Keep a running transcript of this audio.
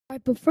All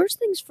right, but first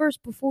things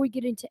first, before we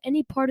get into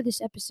any part of this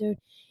episode,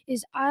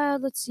 is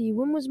let's see,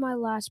 when was my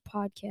last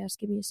podcast?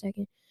 Give me a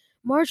second.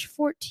 March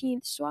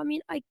 14th. So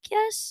I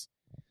guess.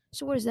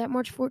 So what is that?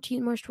 March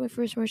 14th, March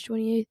 21st, March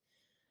 28th.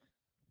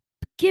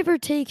 Give or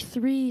take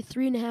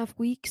 3.5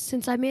 weeks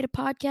since I made a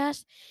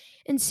podcast.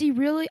 And see,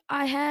 really,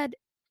 I had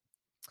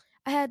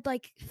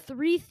like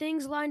 3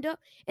 things lined up,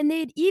 and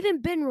they had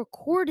even been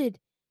recorded,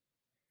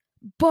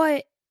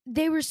 but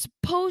they were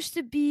supposed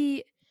to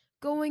be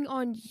going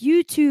on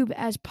YouTube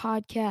as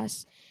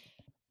podcasts.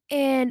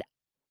 And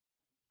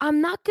I'm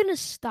not going to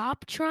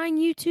stop trying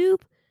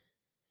YouTube.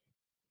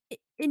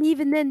 And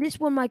even then, this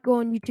one might go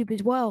on YouTube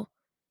as well.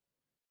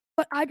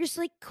 But I just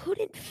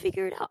couldn't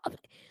figure it out.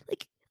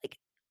 Like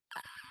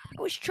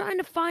I was trying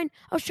to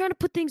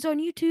put things on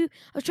YouTube.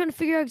 I was trying to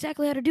figure out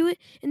exactly how to do it,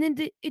 and then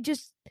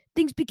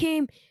things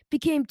became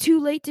too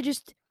late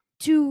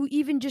to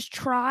even just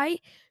try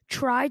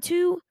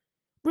to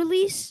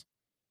release.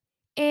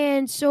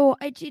 And so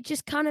it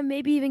just kind of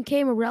maybe even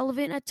came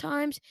irrelevant at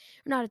times.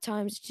 Not at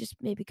times, it just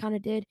maybe kind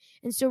of did.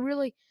 And so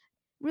really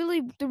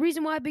the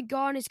reason why I've been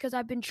gone is because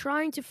I've been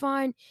trying to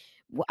figure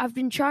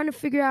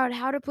out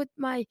how to put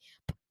my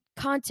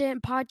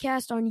content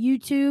podcast on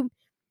YouTube,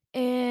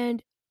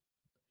 and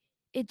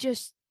it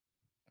just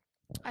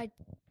but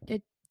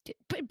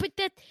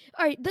that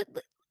all right.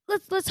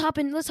 Let's hop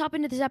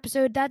into this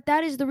episode.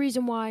 That is the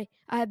reason why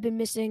I have been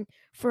missing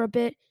for a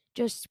bit,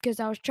 just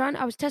because I was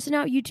testing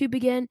out YouTube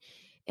again,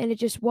 and it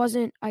just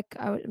wasn't.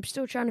 I'm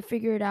still trying to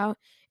figure it out,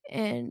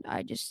 and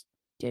I just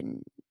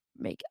didn't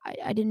make.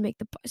 I didn't make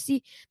the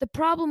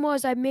problem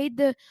was I made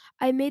the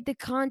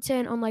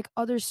content on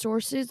other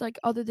sources,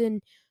 other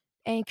than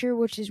Anchor,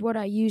 which is what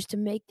I use to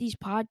make these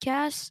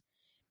podcasts,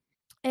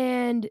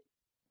 and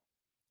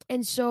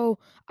so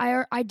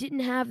I didn't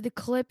have the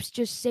clips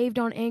just saved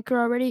on Anchor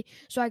already,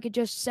 so I could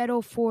just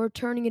settle for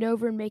turning it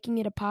over and making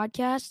it a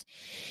podcast.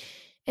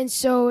 And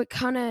so it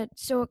kind of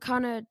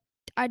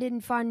I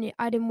didn't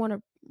want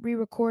to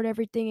re-record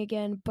everything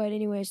again. But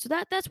anyway, so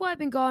that's why I've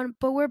been gone.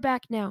 But we're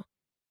back now.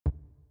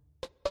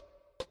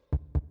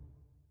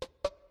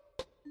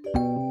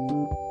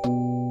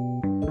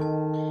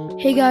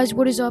 Hey guys,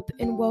 what is up,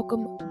 and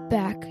welcome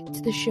back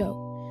to the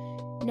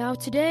show. Now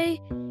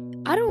today,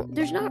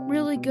 there's not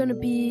really going to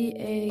be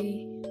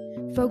a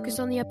focus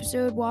on the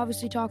episode. We'll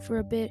obviously talk for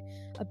a bit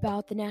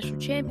about the national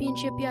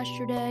championship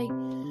yesterday.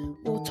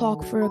 We'll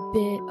talk for a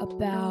bit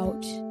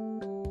about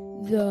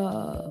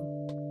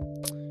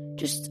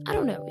I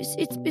don't know.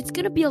 It's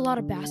going to be a lot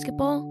of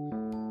basketball,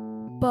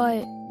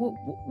 but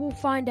we'll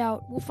find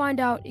out. We'll find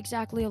out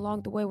exactly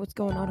along the way what's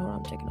going on. Hold on,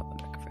 I'm taking up my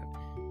microphone.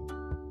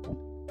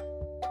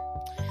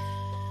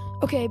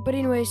 Okay, but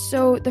anyway,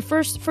 so the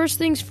first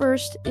things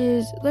first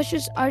is I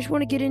just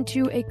want to get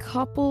into a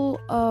couple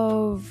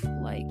of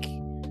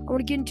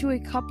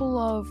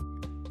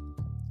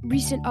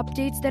recent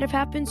updates that have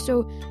happened.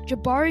 So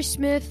Jabari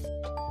Smith,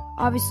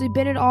 obviously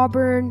been at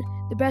Auburn,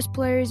 the best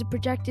player, is a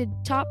projected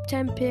top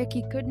 10 pick.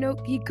 He could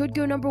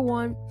go number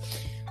 1.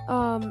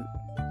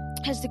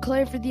 Has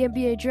declared for the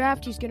NBA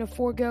draft. He's going to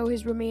forego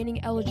his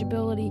remaining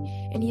eligibility,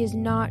 and he is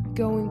not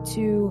going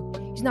to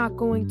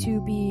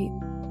be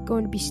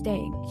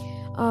staying.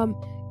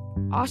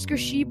 Oscar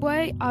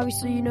Tshiebwe,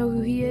 obviously you know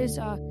who he is,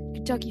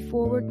 Kentucky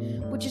forward,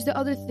 which is the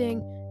other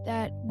thing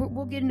that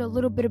we'll get into a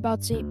little bit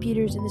about St.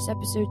 Peter's in this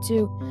episode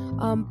too.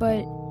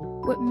 But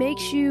what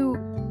makes you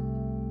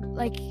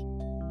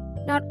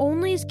not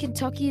only is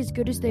Kentucky as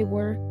good as they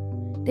were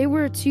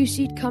a 2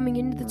 seed coming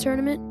into the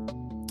tournament,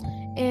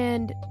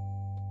 and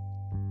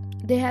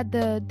they had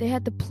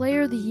the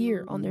player of the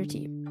year on their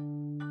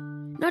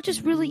team. Not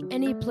just really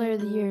any player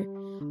of the year.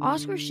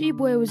 Oscar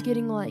Tshiebwe was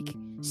getting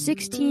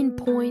 16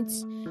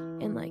 points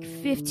and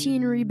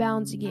 15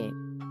 rebounds a game.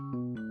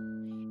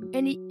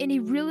 And he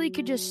really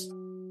could just,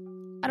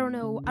 I don't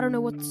know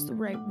what's the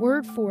right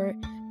word for it,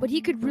 but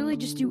he could really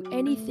just do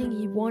anything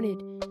he wanted.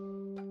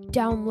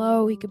 Down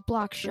low, he could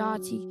block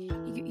shots, he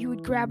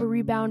would grab a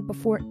rebound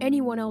before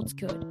anyone else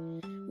could.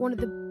 One of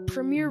the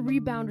premier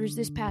rebounders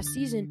this past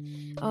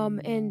season.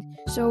 And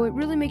so it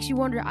really makes you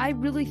wonder. I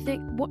really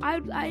think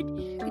I'd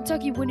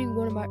Kentucky winning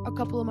a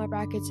couple of my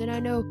brackets, and I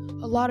know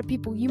a lot of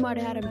people, you might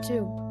have had them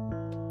too,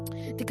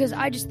 because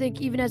I just think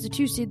even as a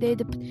 2 seed, they had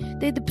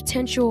the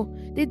potential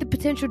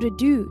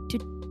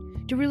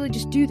to really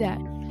just do that.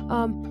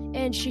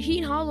 And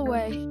Shaheen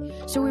Holloway,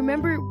 so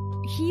remember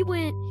he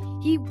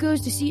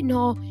goes to Seton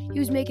Hall. He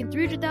was making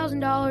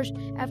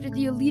 $300,000 after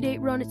the Elite Eight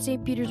run at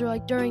St. Peter's, or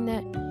during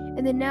that.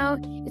 And then now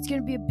it's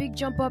going to be a big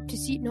jump up to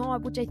Seton Hall,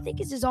 which I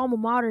think is his alma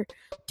mater,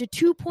 to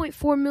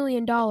 $2.4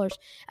 million.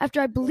 After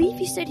I believe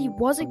he said he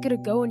wasn't going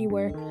to go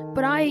anywhere,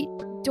 but I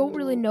don't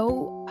really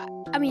know.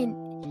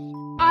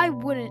 I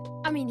wouldn't.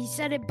 He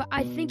said it, but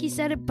I think he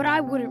said it, but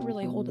I wouldn't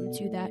really hold him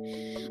to that.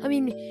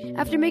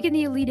 After making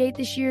the Elite Eight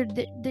this year,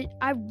 that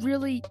I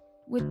really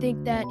would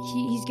think that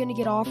he's going to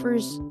get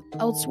offers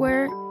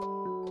elsewhere,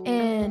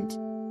 and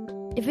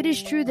if it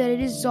is true that it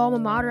is his alma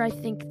mater, I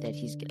think that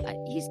he's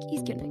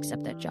going to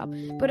accept that job.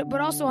 But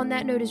also on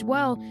that note as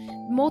well,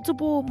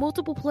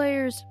 multiple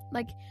players,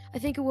 like I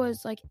think it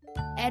was like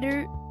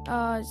Eder,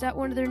 is that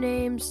one of their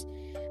names?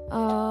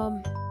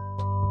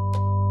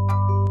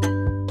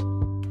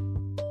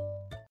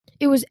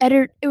 It was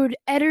Eder,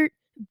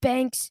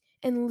 Banks,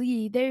 and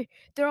Lee.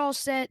 They're all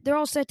set. They're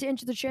all set to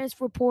enter the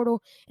transfer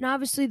portal, and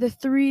obviously the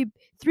three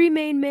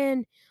main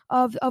men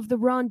of the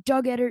run: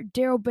 Doug Eder,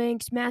 Daryl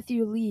Banks,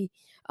 Matthew Lee.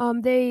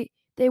 They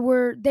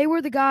were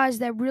the guys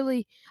that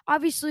really,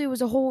 obviously it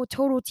was a whole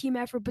total team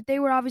effort, but they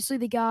were obviously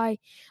the guys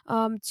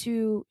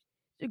to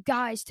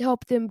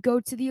help them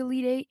go to the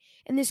Elite Eight.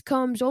 And this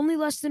comes only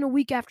less than a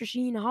week after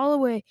Shaheen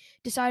Holloway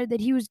decided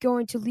that he was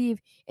going to leave.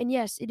 And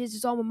yes, it is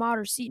his alma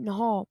mater, Seton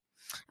Hall.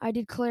 I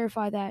did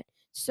clarify that.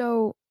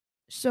 So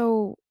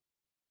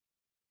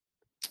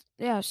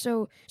they're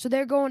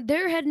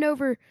heading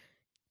over.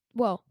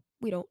 Well,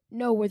 we don't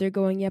know where they're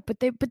going yet,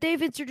 but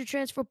they've entered the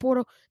transfer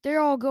portal.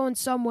 They're all going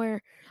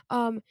somewhere.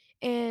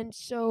 And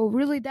so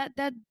really that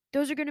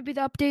those are going to be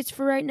the updates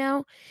for right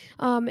now.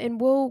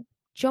 And we'll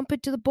jump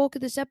into the bulk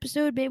of this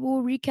episode. Maybe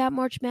we'll recap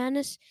March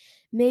Madness.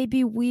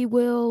 Maybe we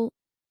will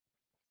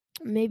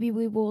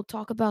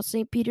talk about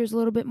St. Peter's a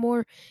little bit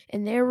more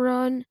and their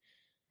run.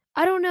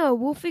 I don't know.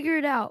 We'll figure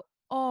it out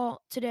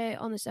all today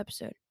on this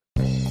episode.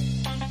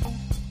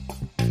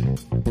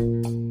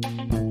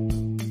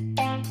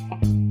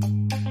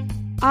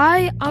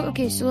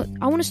 Okay, so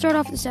I want to start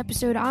off this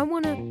episode. I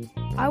want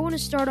to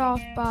start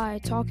off by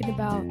talking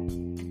about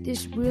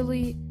this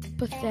really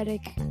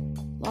pathetic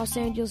Los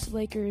Angeles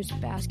Lakers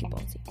basketball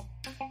team.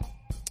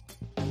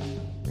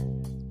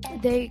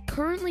 They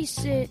currently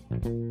sit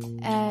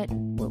at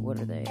what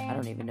are they? I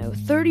don't even know.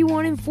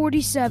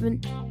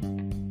 31-47.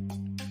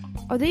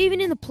 Are they even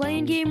in the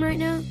playing game right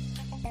now?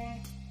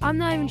 I'm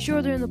not even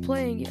sure they're in the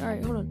playing game. All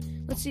right, hold on.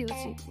 Let's see.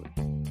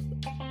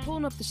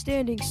 Pulling up the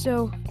standings.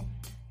 So,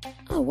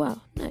 oh wow,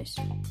 nice.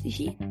 The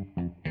Heat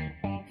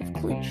have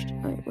clinched.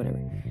 All right, whatever.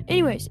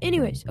 Anyways,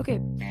 okay.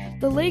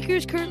 The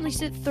Lakers currently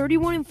sit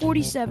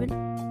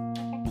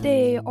 31-47.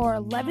 They are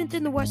 11th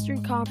in the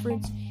Western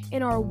Conference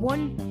and are hold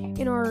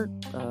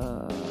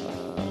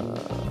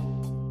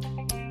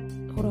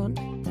on.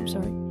 I'm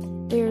sorry.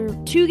 They're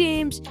 2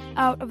 games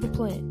out of the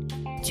play-in.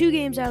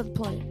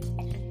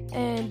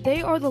 And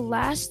they are the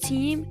last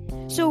team.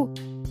 So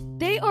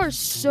they are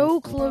so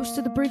close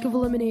to the brink of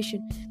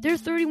elimination. They're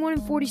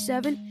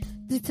 31-47.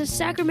 The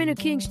Sacramento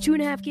Kings,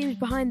 2.5 games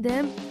behind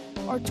them,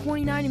 are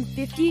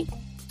 29-50.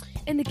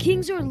 And the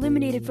Kings are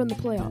eliminated from the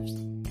playoffs.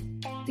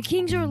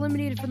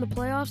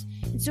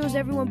 And so is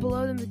everyone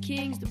below them. The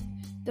Kings,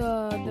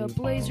 the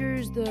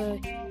Blazers, the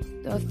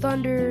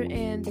Thunder,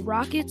 and the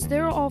Rockets.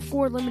 They're all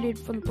 4 eliminated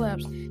from the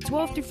playoffs.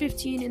 12 through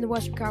 15 in the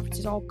Western Conference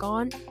is all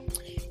gone.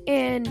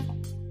 And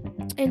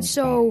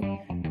so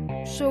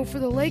for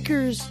the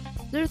Lakers,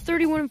 they're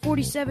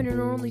 31-47 and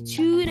are only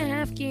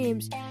 2.5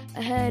 games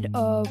ahead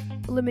of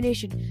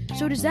elimination.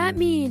 So does that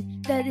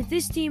mean that if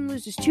this team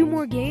loses 2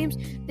 more games,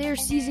 their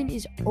season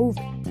is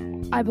over?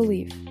 I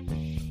believe.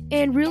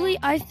 And really,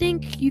 I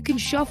think you can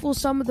shuffle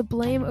some of the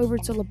blame over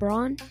to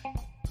LeBron.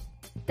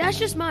 That's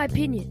just my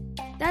opinion.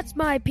 That's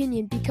my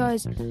opinion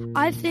because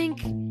I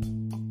think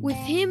with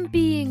him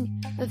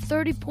being the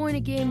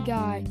 30-point-a-game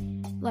guy,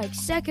 like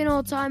second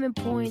all-time in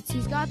points,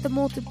 he's got the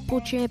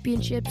multiple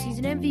championships, he's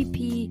an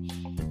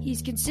MVP,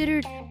 he's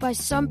considered by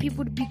some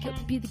people to be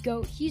the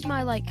GOAT. He's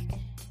my,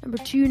 number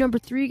 2, number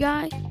 3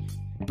 guy,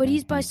 but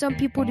he's by some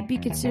people to be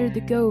considered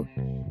the GOAT.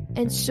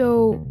 And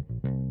so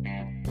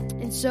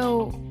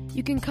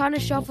you can kind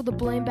of shuffle the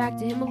blame back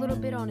to him a little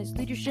bit on his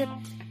leadership.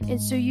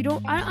 And so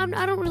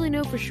I don't really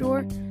know for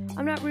sure.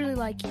 I'm not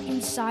really,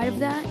 inside of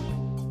that.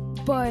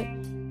 But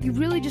you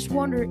really just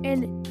wonder.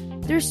 And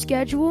their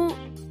schedule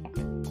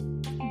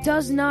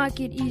does not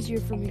get easier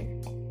from here.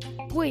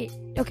 Wait.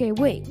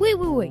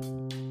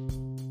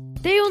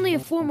 They only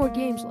have 4 more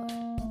games left.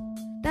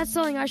 That's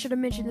something I should have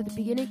mentioned at the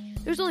beginning.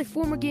 There's only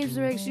 4 more games in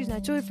the regular season. I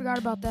totally forgot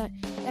about that.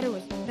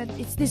 That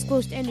it's this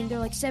close to ending.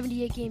 They're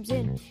 78 games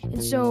in,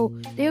 and so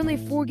they only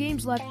have 4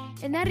 games left.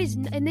 And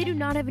they do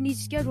not have an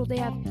easy schedule. They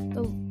have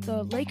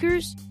the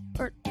Lakers,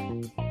 or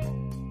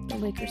the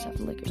Lakers have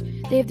the Lakers.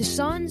 They have the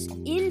Suns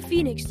in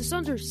Phoenix. The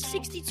Suns are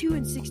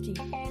 62-16.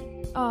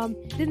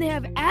 Then they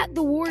have at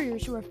the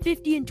Warriors, who are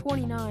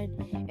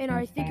 50-29, and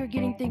I think are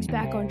getting things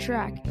back on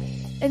track.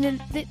 And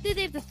then they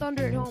have the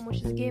Thunder at home,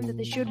 which is a game that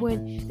they should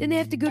win. Then they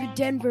have to go to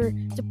Denver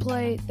to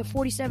play the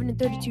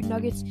 47-32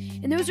 Nuggets.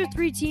 And those are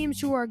 3 teams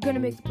who are going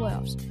to make the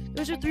playoffs.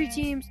 Those are 3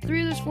 teams.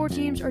 3 of those 4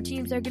 teams are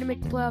teams that are going to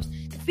make the playoffs.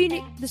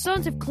 The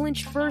Suns have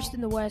clinched first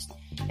in the West,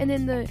 and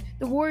then the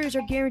Warriors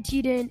are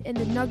guaranteed in, and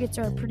the Nuggets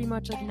are pretty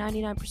much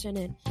 99%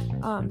 in.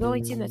 The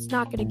only team that's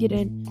not going to get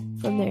in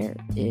from there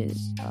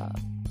is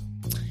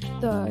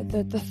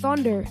the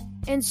Thunder.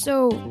 And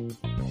so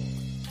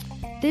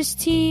this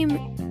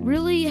team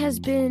really has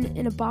been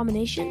an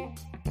abomination,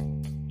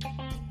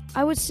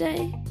 I would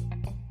say.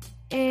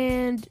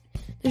 And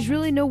there's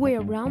really no way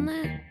around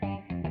that.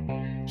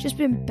 It's just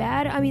been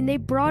bad. I mean, they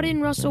brought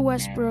in Russell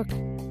Westbrook,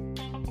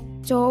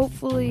 to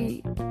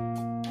hopefully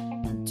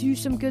do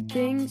some good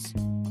things.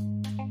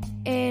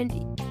 And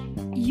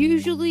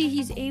usually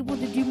he's able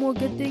to do more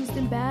good things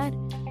than bad.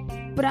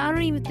 But I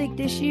don't even think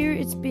this year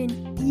it's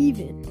been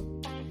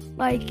even.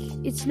 Like,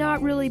 it's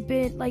not really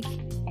been, like,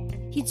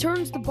 he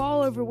turns the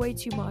ball over way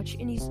too much.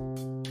 And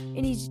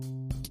he's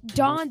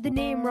donned the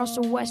name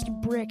Russell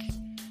Westbrook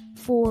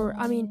for,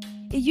 I mean,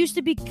 it used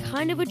to be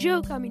kind of a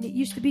joke. I mean, it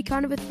used to be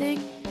kind of a thing.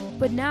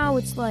 But now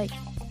it's like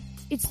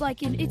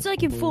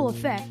in full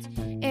effect.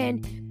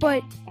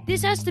 But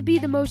this has to be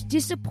the most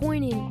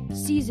disappointing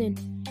season.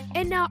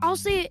 And now I'll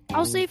say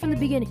it from the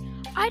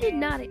beginning. I did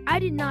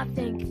not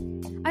think,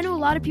 I know a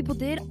lot of people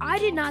did, I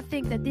did not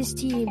think that this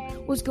team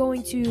was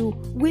going to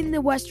win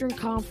the Western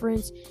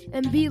Conference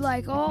and be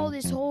like, oh,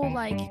 this whole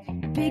like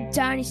big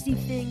dynasty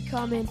thing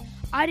coming.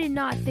 I did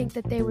not think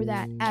that they were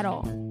that at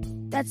all.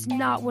 That's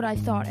not what I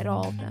thought at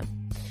all of them.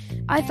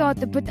 I thought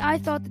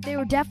that they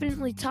were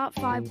definitely top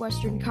 5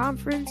 Western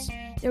Conference.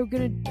 They were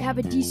going to have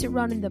a decent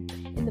run in the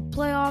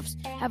playoffs,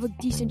 have a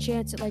decent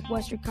chance at like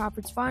Western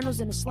Conference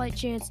Finals, and a slight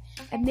chance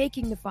at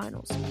making the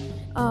finals.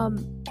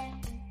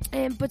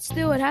 But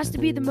still, it has to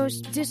be the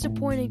most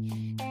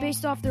disappointing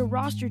based off their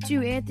roster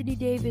too. Anthony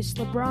Davis,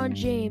 LeBron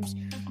James,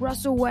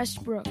 Russell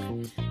Westbrook,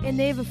 and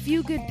they have a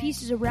few good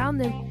pieces around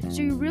them.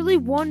 So you really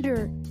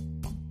wonder,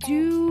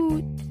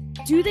 do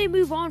they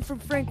move on from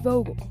Frank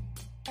Vogel?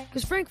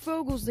 Because Frank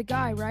Vogel's the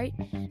guy, right?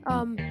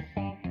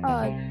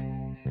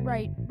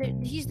 Right.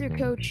 He's their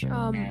coach,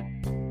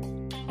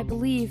 I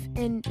believe.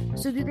 And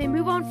so do they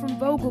move on from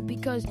Vogel?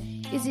 Because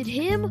is it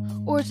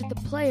him or is it the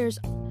players?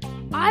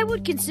 I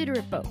would consider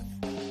it both.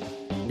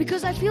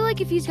 Because I feel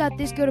like if he's got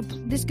this good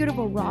of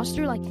a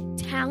roster, like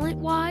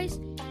talent-wise,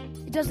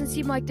 it doesn't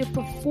seem like they're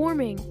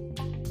performing.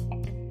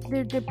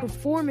 They're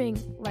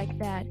performing like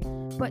that.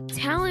 But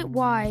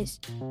talent-wise,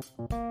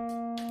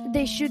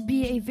 they should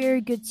be a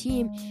very good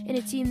team, and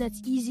a team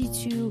that's easy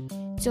to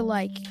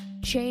like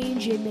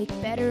change and make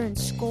better and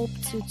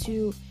sculpt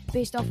to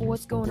based off of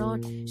what's going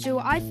on. So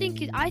I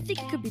think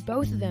it could be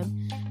both of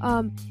them.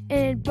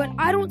 But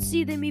I don't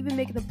see them even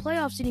making the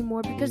playoffs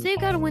anymore because they've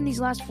got to win these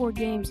last 4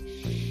 games.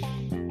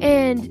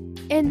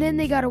 And then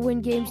they got to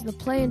win games in the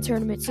play-in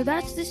tournament. So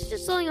this is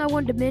just something I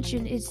wanted to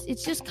mention.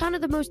 It's just kind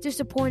of the most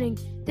disappointing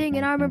thing.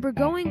 And I remember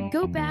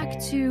go back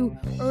to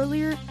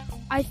earlier,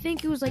 I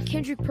think it was like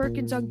Kendrick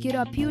Perkins on Get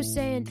Up. He was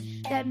saying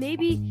that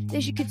maybe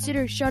they should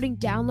consider shutting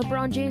down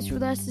LeBron James for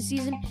the rest of the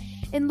season.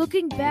 And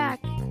looking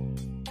back,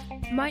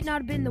 might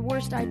not have been the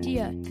worst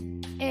idea.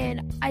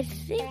 And I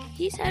think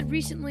he's had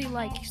recently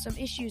like some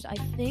issues, I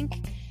think.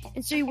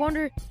 And so you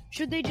wonder,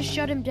 should they just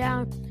shut him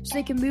down so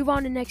they can move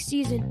on to next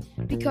season?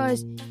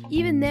 Because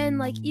even then,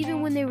 like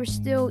even when they were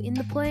still in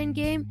the play-in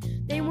game,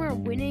 they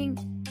weren't winning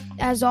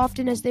as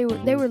often as they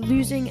were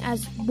losing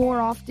as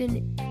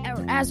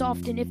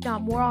often, if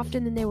not more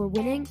often than they were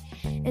winning.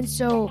 And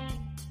so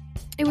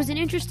it was an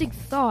interesting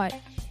thought.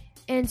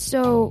 And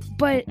so,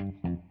 but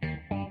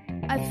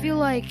I feel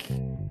like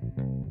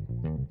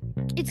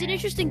it's an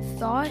interesting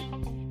thought.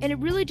 And it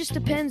really just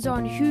depends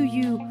on who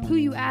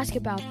you ask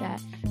about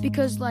that.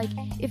 Because like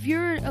if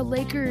you're a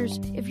Lakers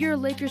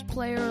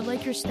player or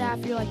Lakers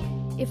staff, you're like,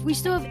 if we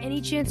still have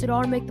any chance at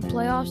all to make the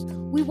playoffs,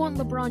 we want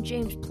LeBron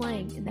James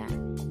playing in that.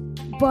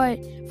 But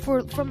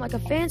from like a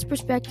fan's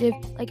perspective,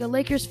 like a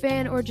Lakers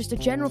fan or just a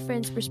general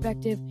fan's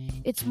perspective,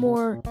 it's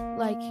more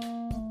like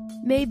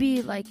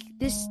maybe like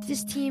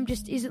this team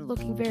just isn't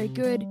looking very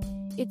good.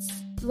 It's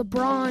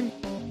LeBron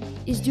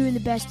is doing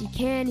the best he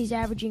can. He's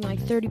averaging like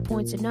 30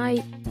 points a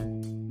night,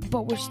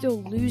 but we're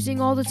still losing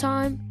all the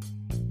time.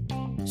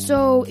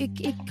 So it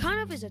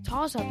kind of is a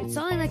toss-up. It's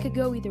something that could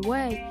go either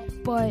way,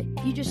 but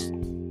it's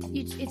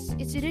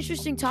an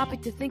interesting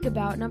topic to think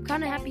about, and I'm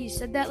kind of happy you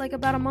said that like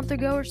about a month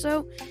ago or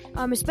so,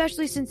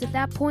 especially since at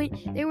that point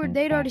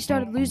they'd already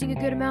started losing a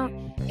good amount,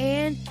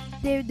 and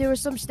there was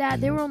some stat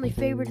they were only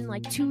favored in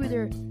like 2 of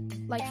their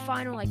like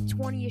final like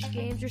 20-ish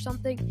games or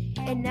something.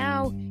 And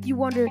now you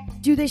wonder,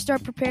 do they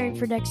start preparing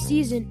for next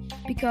season?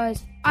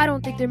 Because I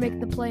don't think they're making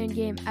the play-in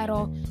game at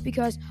all,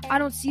 because I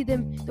don't see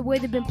them, the way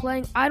they've been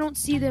playing, I don't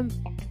see them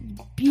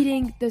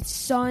beating the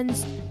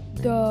Suns,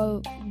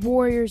 the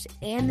Warriors,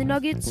 and the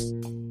Nuggets.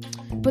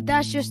 But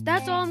that's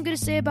all I'm going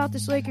to say about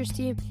this Lakers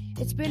team.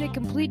 It's been a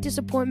complete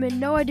disappointment.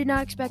 No, I did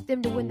not expect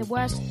them to win the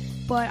West,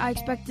 but I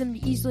expect them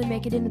to easily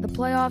make it into the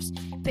playoffs,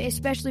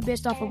 especially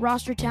based off of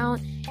roster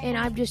talent. And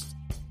I'm just,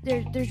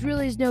 there's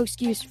really no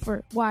excuse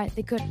for why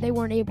they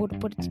weren't able to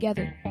put it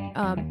together.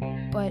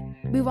 But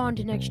move on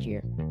to next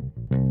year.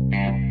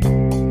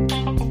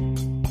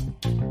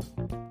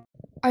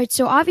 All right,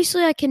 so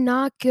obviously I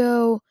cannot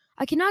go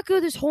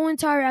this whole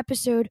entire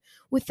episode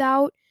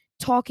without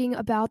talking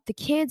about the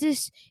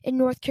Kansas and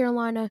North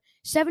Carolina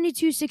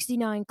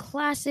 72-69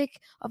 classic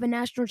of a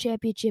national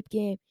championship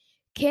game.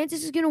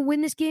 Kansas is going to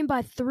win this game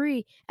by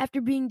 3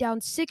 after being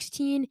down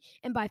 16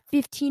 and by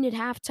 15 at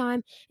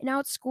halftime, and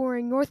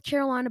outscoring North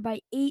Carolina by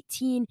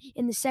 18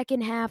 in the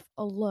second half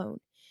alone.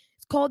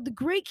 It's called the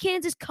Great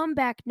Kansas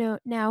Comeback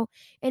now,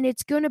 and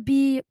it's going to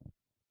be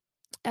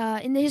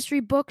in the history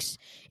books,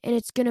 and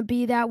it's going to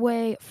be that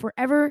way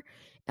forever.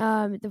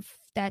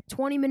 That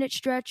 20-minute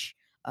stretch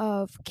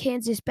of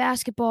Kansas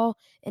basketball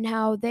and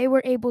how they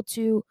were able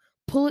to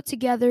pull it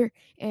together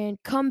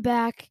and come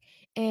back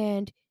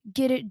and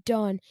get it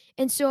done.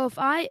 And so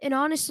and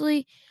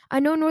honestly, I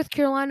know North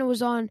Carolina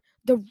was on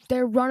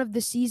their run of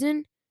the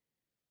season.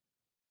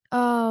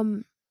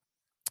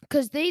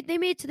 Because they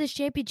made it to this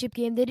championship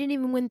game. They didn't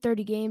even win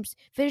 30 games,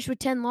 finished with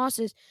 10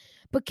 losses.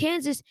 But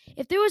Kansas,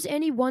 if there was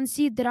any one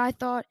seed that I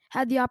thought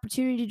had the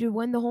opportunity to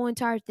win the whole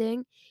entire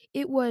thing,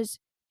 it was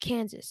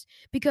Kansas.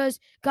 Because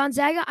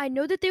Gonzaga, I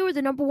know that they were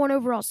the number one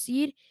overall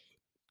seed,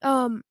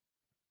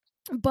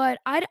 but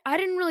I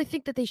didn't really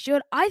think that they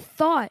should. I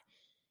thought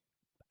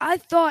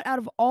out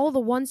of all the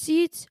one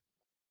seeds,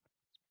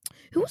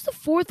 who was the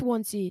fourth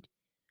one seed?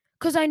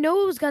 Because I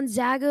know it was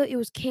Gonzaga, it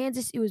was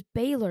Kansas, it was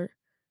Baylor.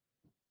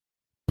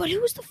 But who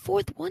was the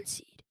fourth one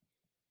seed?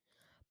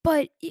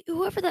 But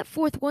whoever that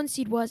fourth one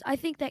seed was, I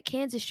think that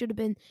Kansas should have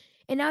been.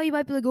 And now you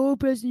might be like, oh,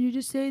 President, you're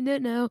just saying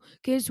that now.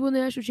 Kansas won the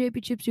national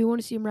championship, so you want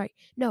to see them right.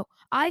 No,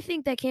 I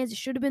think that Kansas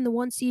should have been the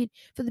one seed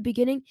for the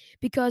beginning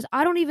because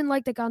I don't even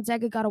like that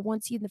Gonzaga got a one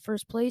seed in the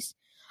first place.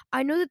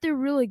 I know that they're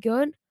really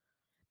good,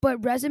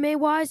 but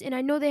resume-wise, and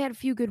I know they had a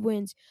few good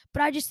wins,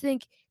 but I just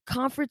think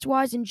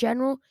conference-wise in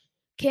general,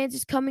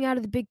 Kansas coming out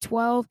of the Big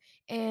 12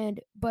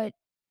 but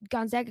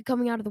Gonzaga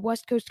coming out of the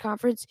West Coast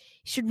Conference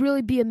should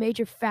really be a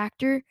major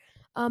factor.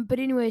 But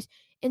anyways,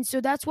 and so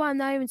that's why I'm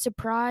not even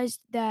surprised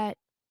that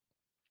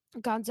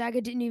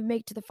Gonzaga didn't even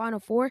make it to the Final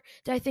Four.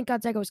 Did I think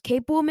Gonzaga was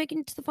capable of making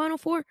it to the Final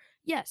Four?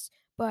 Yes.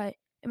 But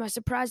am I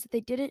surprised that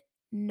they didn't?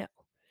 No.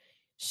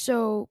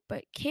 So,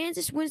 but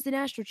Kansas wins the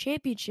national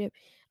championship.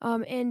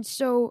 And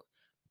so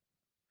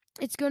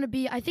it's going to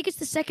be, I think it's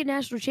the second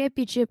national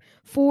championship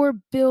for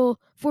Bill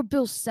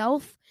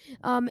Self.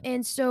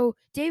 And so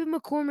David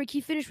McCormick,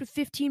 he finished with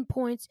 15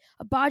 points,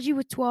 Abaji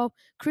with 12,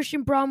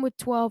 Christian Braun with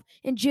 12,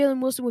 and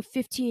Jalen Wilson with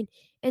 15.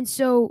 And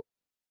so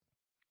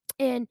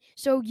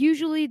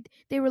usually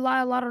they rely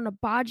a lot on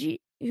Abaji,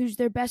 who's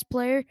their best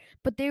player,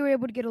 but they were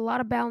able to get a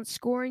lot of balanced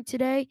scoring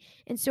today.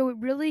 And so it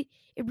really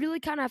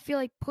kind of, I feel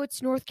like,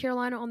 puts North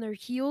Carolina on their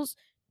heels.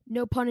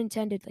 No pun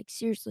intended. Like,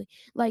 seriously.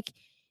 Like,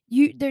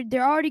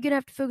 they're already going to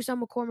have to focus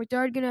on McCormick. They're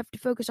already going to have to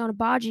focus on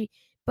Abaji.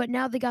 But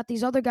now they got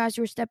these other guys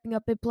who are stepping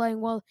up and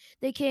playing well.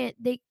 They can't,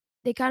 they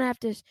kind of have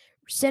to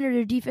center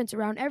their defense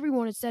around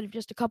everyone instead of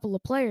just a couple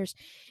of players.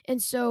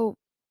 And so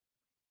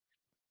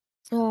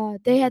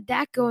they had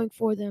that going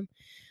for them.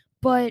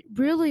 But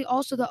really,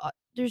 also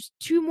there's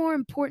two more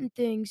important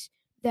things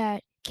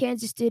that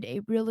Kansas did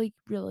a really,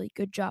 really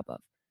good job of.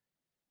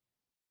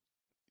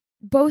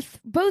 Both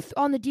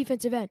on the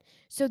defensive end.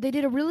 So they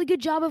did a really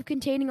good job of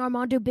containing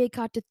Armando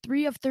Bacot to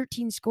 3 of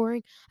 13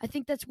 scoring. I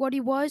think that's what he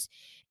was.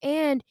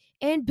 And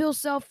Bill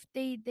Self,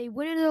 they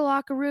went into the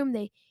locker room,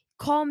 they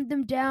calmed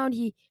them down,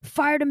 he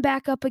fired them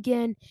back up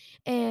again,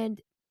 and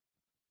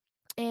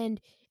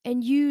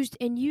used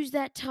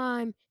that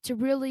time to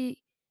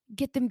really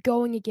get them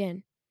going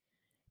again.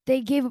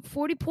 They gave up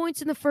 40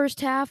 points in the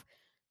first half,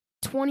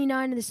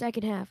 29 in the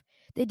second half.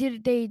 They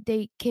did.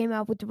 They came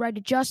out with the right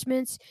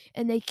adjustments,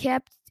 and they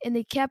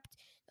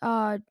didn't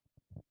allow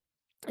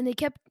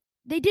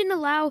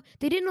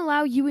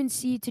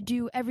UNC to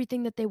do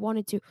everything that they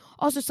wanted to.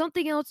 Also,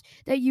 something else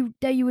that you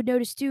would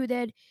notice too,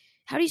 that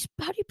how do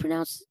you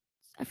pronounce?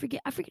 I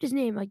forget his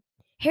name. Like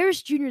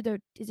Harris Jr. though,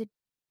 is it?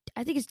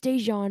 I think it's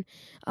Dejan.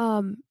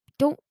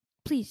 Don't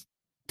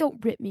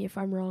rip me if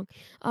I'm wrong.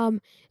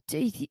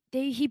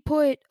 He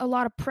put a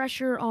lot of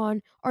pressure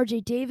on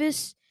RJ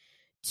Davis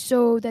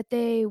so that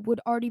they would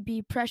already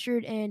be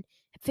pressured and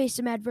face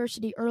some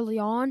adversity early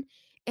on,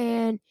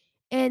 and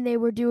they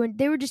were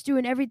just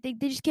doing everything.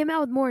 They just came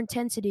out with more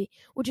intensity,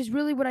 which is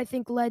really what I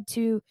think led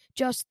to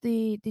just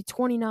the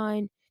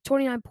 29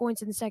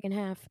 points in the second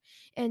half.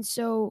 And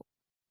so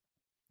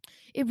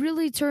it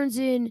really turns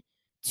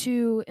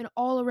into an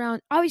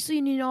all-around, obviously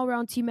you need an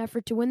all-around team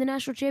effort to win the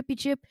national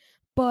championship,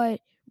 but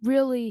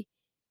really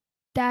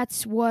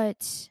that's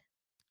what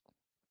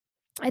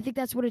I think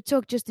that's what it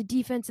took, just the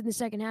defense in the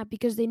second half,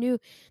 because they knew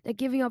that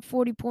giving up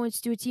 40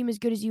 points to a team as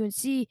good as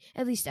UNC,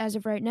 at least as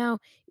of right now,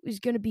 was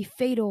going to be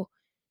fatal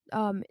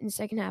in the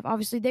second half.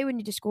 Obviously, they would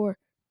need to score,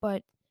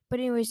 but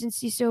anyways, and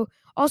see. So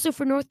also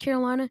for North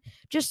Carolina,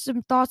 just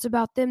some thoughts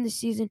about them this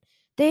season.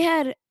 They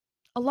had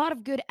a lot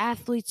of good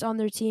athletes on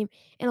their team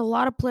and a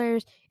lot of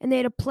players, and they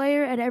had a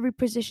player at every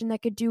position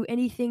that could do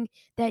anything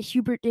that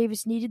Hubert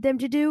Davis needed them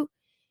to do,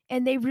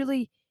 and they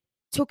really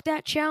took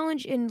that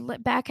challenge in the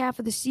back half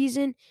of the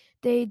season.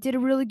 They did a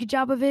really good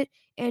job of it,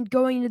 and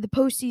going into the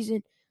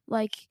postseason,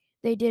 like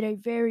they did a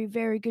very,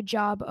 very good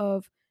job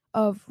of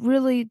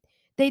really.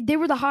 They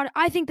were the hot.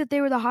 I think that they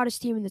were the hottest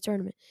team in the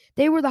tournament.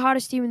 They were the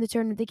hottest team in the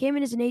tournament. They came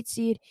in as an 8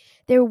 seed.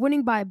 They were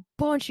winning by a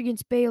bunch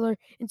against Baylor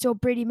until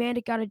Brady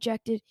Manek got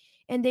ejected,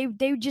 and they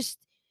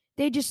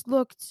just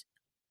looked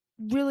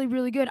really,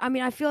 really good. I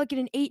mean, I feel like in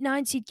an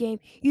 8-9 seed game,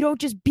 you don't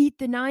just beat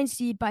the 9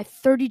 seed by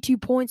 32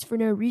 points for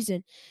no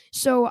reason.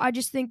 So I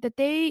just think that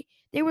they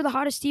were the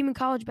hottest team in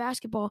college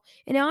basketball.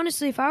 And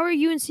honestly, if I were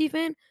a UNC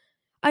fan,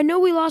 I know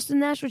we lost the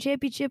national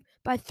championship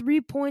by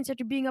 3 points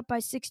after being up by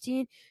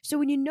 16. So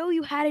when you know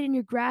you had it in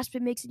your grasp,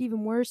 it makes it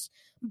even worse.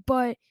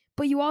 But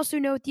you also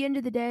know at the end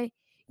of the day,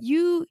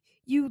 you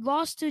you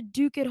lost to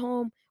Duke at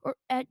home or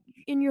at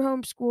in your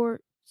home score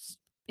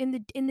in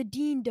the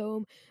Dean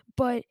Dome,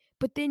 but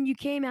then you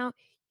came out,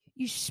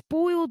 you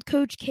spoiled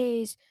Coach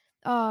K's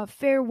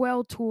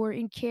farewell tour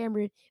in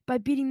Cameron by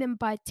beating them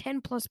by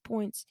 10 plus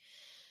points,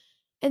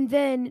 and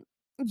then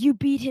you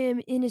beat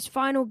him in his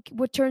final,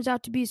 what turns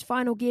out to be his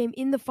final game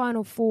in the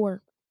Final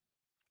Four,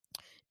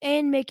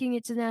 and making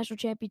it to the national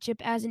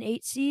championship as an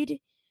 8 seed.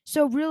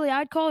 So really,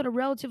 I'd call it a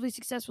relatively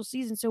successful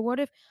season. So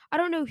what if, I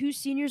don't know who's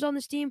seniors on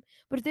this team,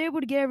 but if they're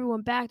able to get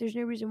everyone back, there's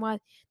no reason why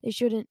they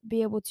shouldn't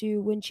be able to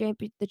win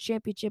the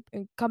championship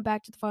and come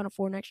back to the Final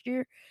Four next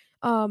year.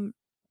 Um,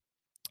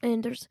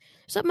 and there's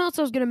something else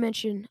I was gonna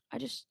mention. I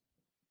just,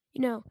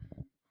 you know,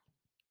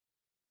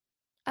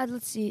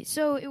 let's see.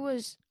 So it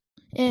was,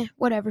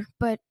 whatever.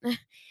 But it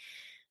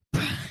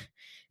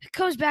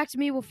comes back to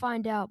me. We'll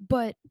find out.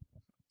 But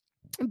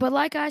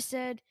like I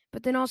said,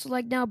 but then also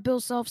like now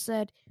Bill Self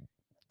said,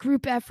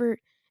 group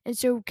effort. And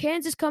so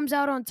Kansas comes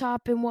out on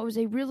top in what was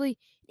a really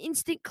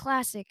instant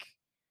classic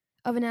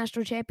of a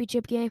national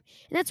championship game.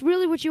 And that's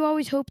really what you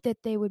always hoped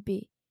that they would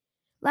be.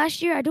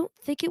 Last year, I don't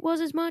think it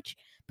was as much,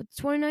 but the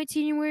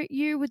 2019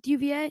 year with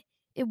UVA,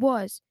 it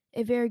was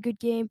a very good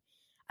game.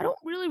 I don't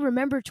really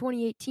remember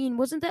 2018.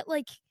 Wasn't that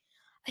like,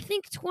 I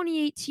think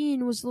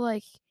 2018 was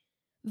like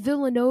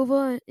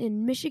Villanova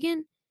in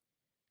Michigan.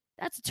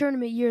 That's a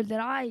tournament year that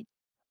I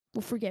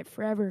will forget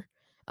forever.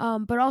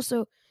 But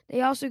also,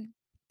 they also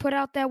put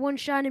out that one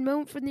shining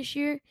moment from this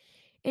year.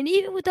 And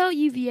even without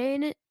UVA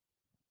in it,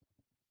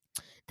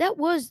 that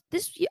was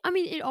this. I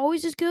mean, it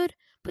always is good,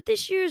 but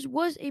this year's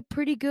was a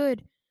pretty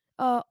good,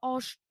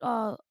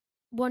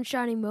 one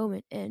shining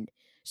moment. And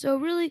so,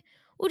 really,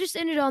 we'll just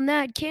end it on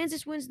that.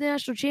 Kansas wins the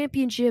national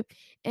championship,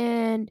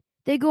 and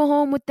they go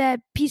home with that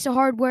piece of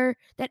hardware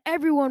that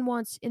everyone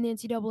wants in the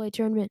NCAA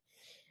tournament.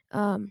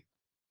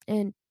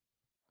 And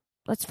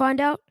let's find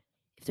out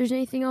if there's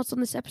anything else on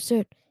this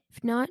episode.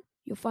 If not,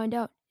 you'll find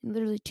out in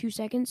literally 2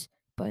 seconds.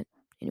 But,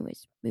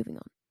 anyways, moving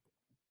on.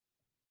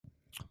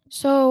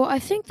 So I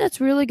think that's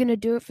really going to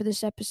do it for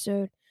this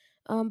episode.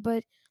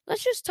 But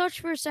let's just touch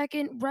for a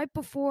second right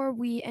before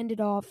we end it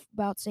off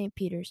about St.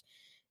 Peter's.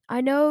 I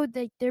know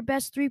that their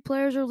best 3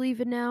 players are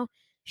leaving now.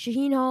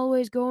 Shaheen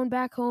Holloway is going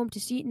back home to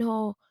Seton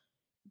Hall.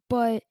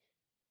 But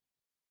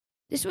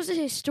this was a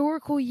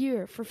historical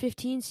year for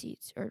 15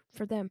 seeds, or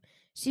for them.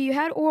 So you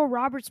had Oral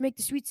Roberts make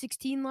the Sweet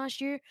 16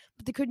 last year,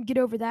 but they couldn't get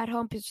over that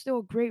hump. It's still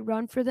a great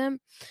run for them.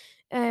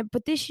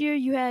 But this year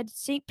you had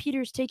St.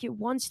 Peter's take it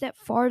one step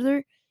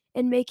farther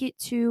and make it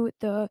to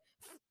the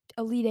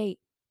Elite Eight.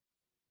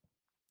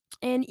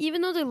 And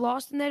even though they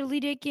lost in that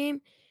Elite Eight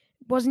game,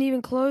 it wasn't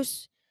even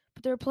close,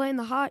 but they were playing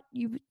the hot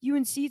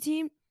UNC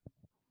team.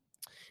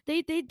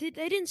 They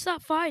didn't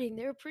stop fighting.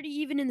 They were pretty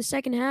even in the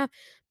second half.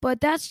 But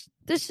this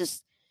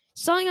is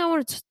something I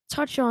want to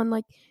touch on.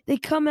 Like they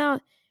come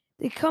out,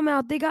 they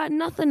got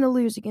nothing to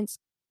lose against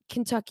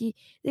Kentucky.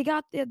 They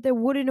got the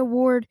Wooden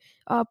Award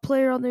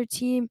player on their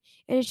team,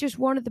 and it's just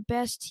one of the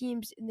best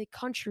teams in the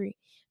country,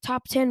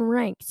 top 10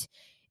 ranked.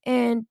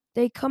 And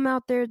they come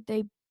out there,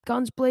 they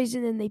guns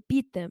blazing, and they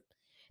beat them.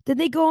 Then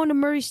they go on to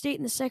Murray State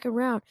in the second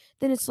round.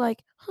 Then it's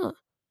like,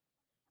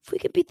 if we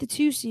could beat the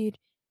 2 seed,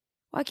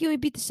 why can't we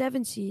beat the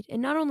 7 seed?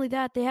 And not only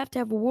that, they have to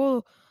have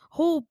a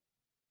whole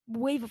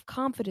wave of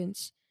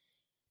confidence.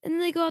 And then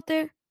they go out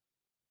there,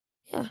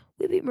 yeah,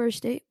 we beat Murray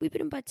State. We beat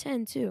them by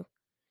 10, too.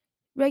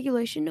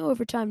 Regulation, no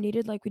overtime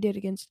needed like we did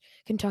against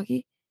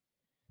Kentucky.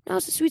 Now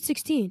it's the Sweet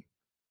 16.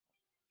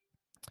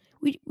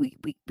 We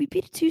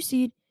beat a 2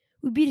 seed.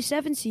 We beat a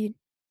 7 seed.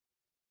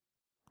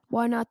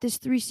 Why not this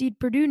 3 seed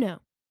Purdue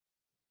now?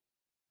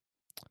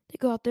 They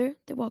go out there.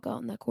 They walk out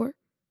on that court.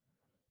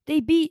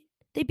 They beat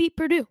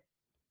Purdue.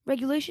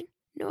 Regulation,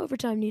 no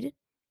overtime needed.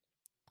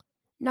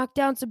 Knocked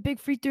down some big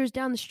free throws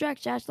down the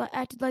stretch.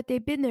 Acted like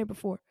they'd been there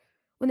before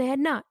when they had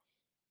not.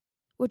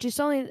 Which is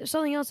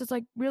something else that's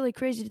like really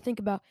crazy to think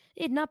about.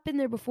 They had not been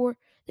there before.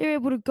 They were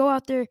able to go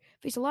out there,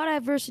 face a lot of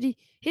adversity,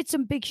 hit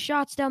some big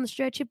shots down the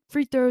stretch, hit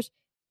free throws.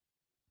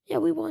 Yeah,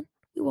 we won.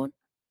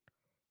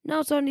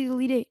 Now it's on to the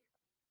Elite Eight.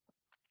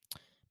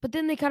 But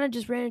then they kind of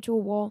just ran into a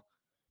wall.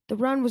 The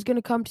run was going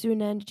to come to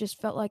an end. It just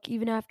felt like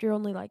even after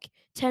only like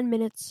 10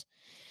 minutes.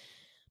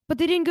 But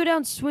they didn't go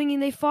down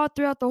swinging. They fought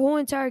throughout the whole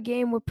entire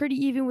game. Were pretty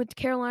even with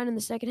Carolina in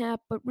the second half,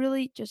 but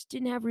really just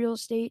didn't have real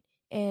estate,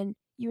 and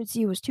UNC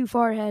was too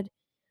far ahead.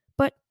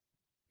 But,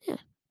 yeah,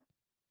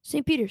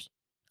 St. Peter's,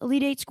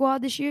 Elite Eight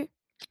squad this year.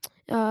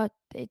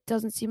 It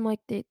doesn't seem like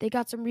they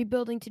got some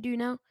rebuilding to do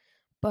now,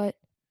 but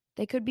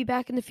they could be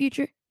back in the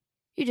future.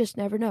 You just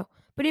never know.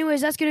 But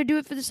anyways, that's going to do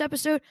it for this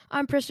episode.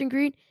 I'm Preston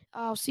Green.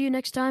 I'll see you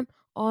next time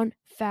on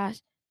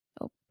Fast.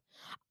 Oh,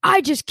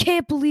 I just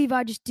can't believe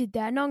I just did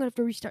that. Now I'm gonna have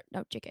to restart.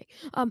 No, JK.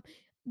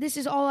 This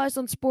is All Eyes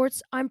on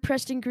Sports. I'm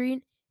Preston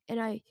Green, and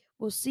I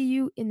will see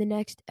you in the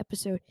next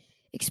episode.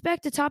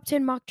 Expect a top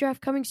 10 mock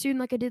draft coming soon,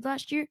 like I did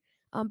last year.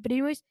 But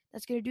anyways,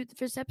 that's gonna do it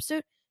for this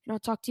episode, and I'll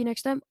talk to you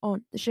next time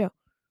on the show.